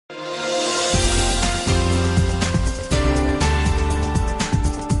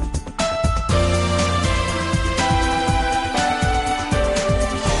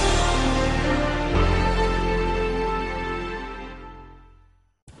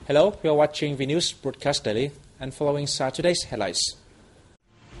Hello, you are watching the news broadcast daily and following today's headlines.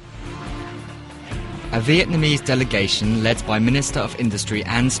 A Vietnamese delegation led by Minister of Industry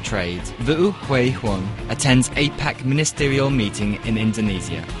and Trade, Vũ Huy Huong, attends APEC ministerial meeting in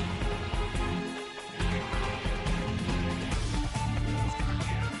Indonesia.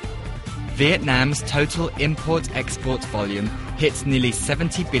 Vietnam's total import-export volume hit nearly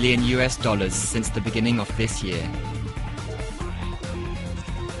 $70 billion since the beginning of this year.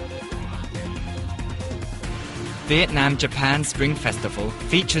 Vietnam-Japan Spring Festival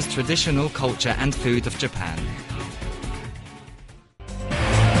features traditional culture and food of Japan.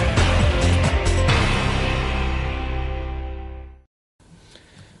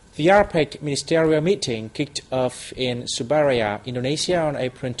 The APEC ministerial meeting kicked off in Surabaya, Indonesia on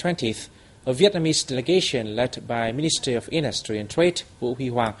April 20th. A Vietnamese delegation led by Minister of Industry and Trade, Vũ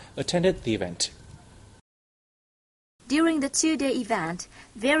Huy Huong, attended the event. During the two-day event,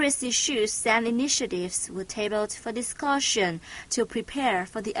 various issues and initiatives were tabled for discussion to prepare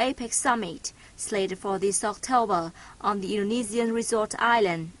for the APEC summit, slated for this October on the Indonesian resort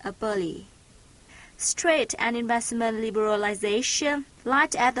island of Bali. Trade and investment liberalization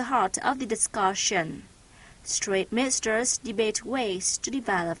lied at the heart of the discussion. Trade ministers debate ways to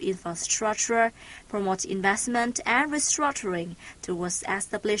develop infrastructure, promote investment and restructuring towards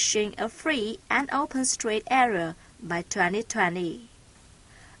establishing a free and open trade area by 2020.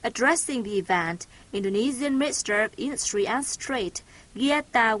 Addressing the event, Indonesian Minister of Industry and Trade,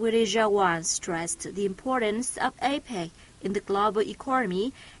 Giata Wirajawan, stressed the importance of APEC in the global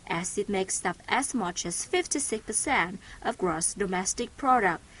economy as it makes up as much as 56% of gross domestic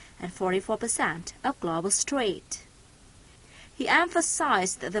product and 44% of global trade. He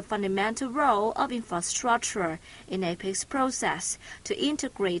emphasized the fundamental role of infrastructure in APEC's process to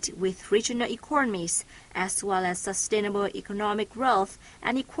integrate with regional economies as well as sustainable economic growth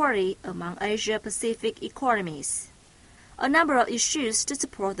and equality among Asia-Pacific economies. A number of issues to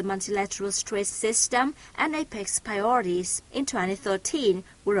support the multilateral trade system and APEC's priorities in 2013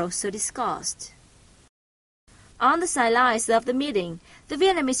 were also discussed. On the sidelines of the meeting, the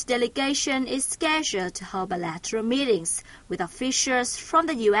Vietnamese delegation is scheduled to hold bilateral meetings with officials from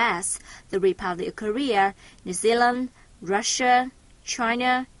the U.S., the Republic of Korea, New Zealand, Russia,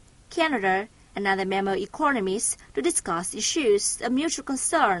 China, Canada, and other member economies to discuss issues of mutual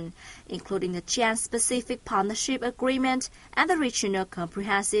concern, including the Trans-Pacific Partnership Agreement and the Regional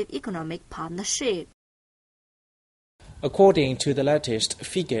Comprehensive Economic Partnership. According to the latest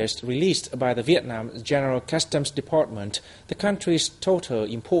figures released by the Vietnam General Customs Department, the country's total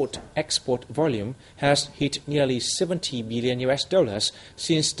import-export volume has hit nearly $70 billion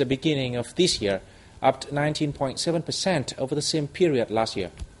since the beginning of this year, up 19.7% over the same period last year.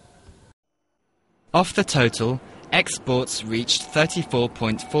 Of the total, exports reached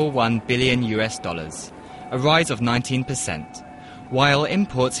 $34.41 billion, a rise of 19%, while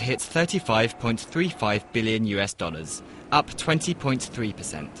imports hit $35.35 billion, up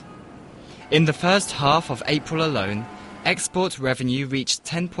 20.3%. In the first half of April alone, export revenue reached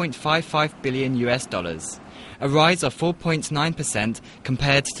 $10.55 billion, a rise of 4.9%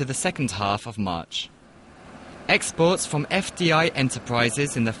 compared to the second half of March. Exports from FDI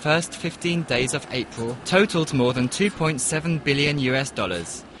enterprises in the first 15 days of April totaled more than $2.7 billion,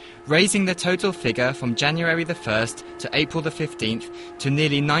 raising the total figure from January the 1st to April the 15th to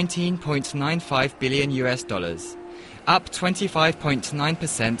nearly $19.95 billion, up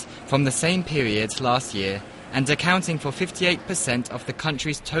 25.9% from the same period last year and accounting for 58% of the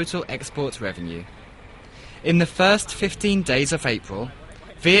country's total export revenue. In the first 15 days of April,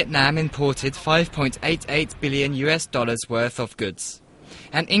 Vietnam imported $5.88 billion worth of goods,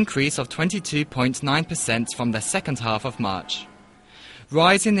 an increase of 22.9% from the second half of March.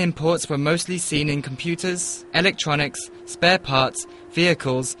 Rise in imports were mostly seen in computers, electronics, spare parts,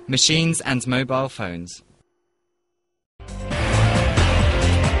 vehicles, machines and mobile phones.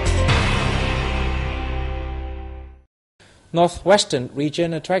 Northwestern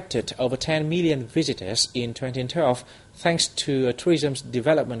region attracted over 10 million visitors in 2012 thanks to a tourism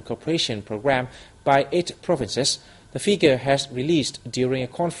development cooperation program by 8 provinces. The figure has released during a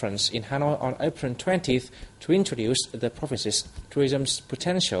conference in Hanoi on April 20th to introduce the province's tourism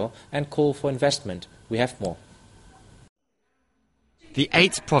potential and call for investment. We have more. The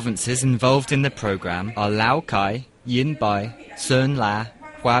 8 provinces involved in the program are Lao Cai, Yin Bai, Sơn La,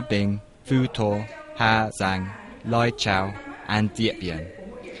 Hoa Binh, Phu Tho, Ha Giang, Lai Chau and Diep Bien.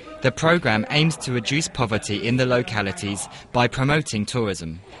 The program aims to reduce poverty in the localities by promoting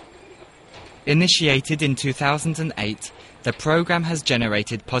tourism. Initiated in 2008, the program has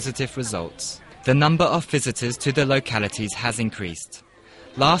generated positive results. The number of visitors to the localities has increased.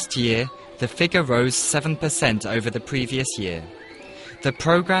 Last year, the figure rose 7% over the previous year. The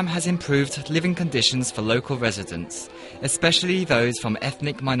program has improved living conditions for local residents, especially those from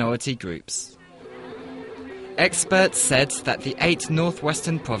ethnic minority groups. Experts said that the 8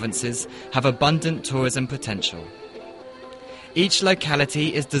 northwestern provinces have abundant tourism potential. Each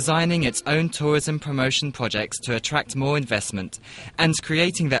locality is designing its own tourism promotion projects to attract more investment and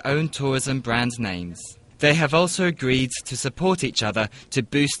creating their own tourism brand names. They have also agreed to support each other to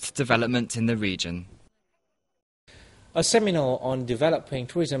boost development in the region. A seminar on developing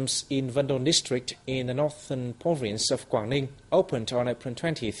tourism in Vân Đồn district in the northern province of Quảng Ninh opened on April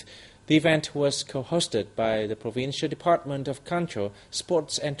 20th. The event was co-hosted by the Provincial Department of Culture,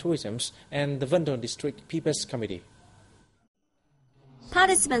 Sports and Tourism and the Vân Đồn District People's Committee.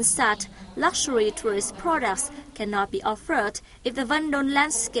 Participants said luxury tourist products cannot be offered if the Vân Đồn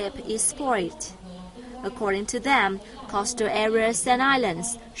landscape is spoiled. According to them, coastal areas and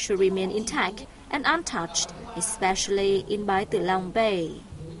islands should remain intact and untouched, especially in Bai Tử Long Bay.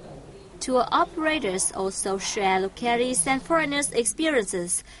 Tour operators also share localities and foreigners'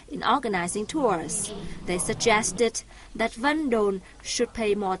 experiences in organizing tours. They suggested that Vân Đồn should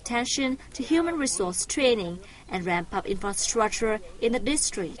pay more attention to human resource training and ramp up infrastructure in the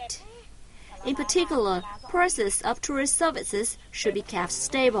district. In particular, prices of tourist services should be kept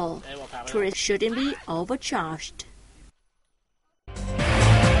stable. Tourists shouldn't be overcharged.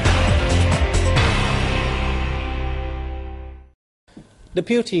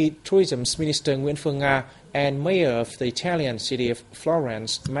 Deputy Tourism Minister Nguyễn Phương Nga and Mayor of the Italian city of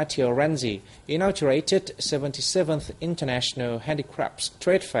Florence, Matteo Renzi, inaugurated 77th International Handicrafts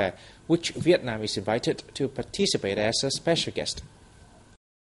Trade Fair, which Vietnam is invited to participate as a special guest.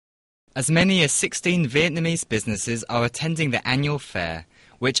 As many as 16 Vietnamese businesses are attending the annual fair,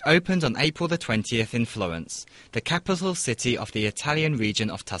 which opened on April the 20th in Florence, the capital city of the Italian region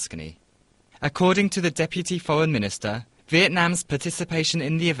of Tuscany. According to the Deputy Foreign Minister, Vietnam's participation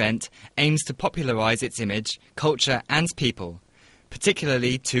in the event aims to popularize its image, culture and people,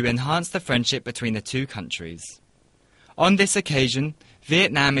 particularly to enhance the friendship between the two countries. On this occasion,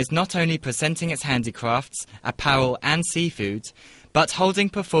 Vietnam is not only presenting its handicrafts, apparel and seafood, but holding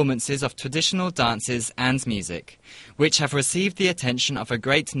performances of traditional dances and music, which have received the attention of a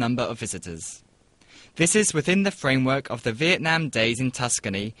great number of visitors. This is within the framework of the Vietnam Days in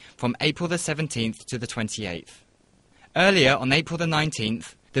Tuscany from April the 17th to the 28th. Earlier, on April the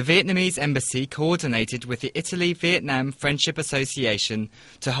 19th, the Vietnamese embassy coordinated with the Italy-Vietnam Friendship Association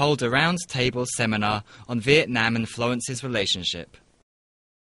to hold a round-table seminar on Vietnam and Florence's relationship.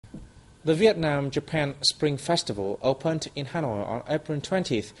 The Vietnam-Japan Spring Festival opened in Hanoi on April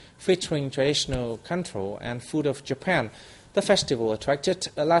 20th, featuring traditional control and food of Japan. The festival attracted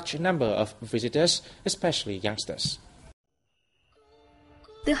a large number of visitors, especially youngsters.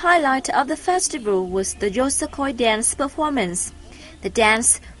 The highlight of the festival was the Yosakoi dance performance. The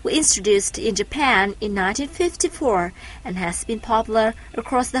dance was introduced in Japan in 1954 and has been popular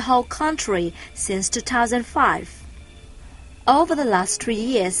across the whole country since 2005. Over the last 3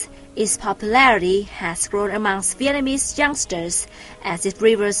 years, its popularity has grown amongst Vietnamese youngsters as it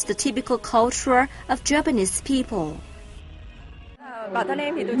reveals the typical culture of Japanese people.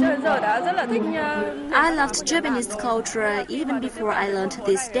 I loved Japanese culture even before I learned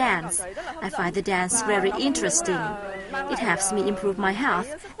this dance. I find the dance very interesting. It helps me improve my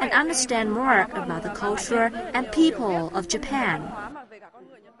health and understand more about the culture and people of Japan.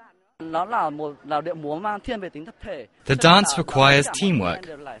 The dance requires teamwork.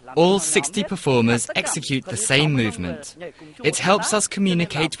 All 60 performers execute the same movement. It helps us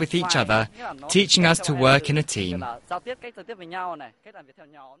communicate with each other, teaching us to work in a team.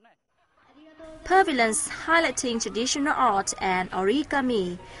 Pavilions highlighting traditional art and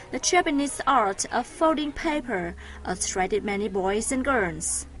origami, the Japanese art of folding paper, attracted many boys and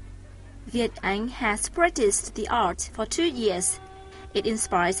girls. Viet Anh has practiced the art for 2 years. It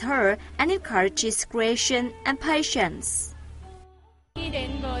inspires her and encourages creation and patience.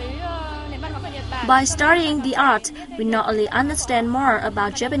 By studying the art, we not only understand more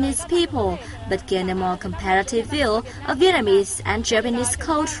about Japanese people, but gain a more comparative view of Vietnamese and Japanese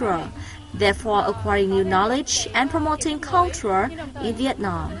culture, therefore acquiring new knowledge and promoting culture in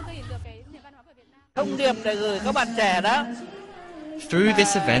Vietnam. Through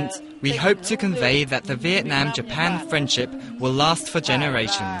this event, we hope to convey that the Vietnam-Japan friendship will last for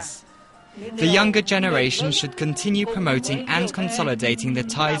generations. The younger generation should continue promoting and consolidating the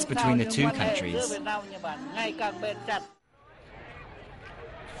ties between the two countries.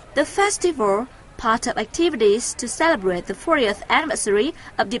 The festival, part of activities to celebrate the 40th anniversary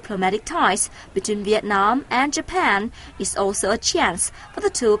of diplomatic ties between Vietnam and Japan is also a chance for the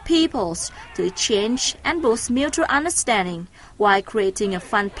two peoples to exchange and boost mutual understanding while creating a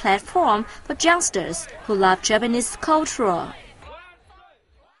fun platform for youngsters who love Japanese culture.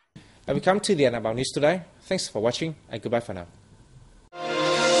 And we come to the end of our news today. Thanks for watching and goodbye for now.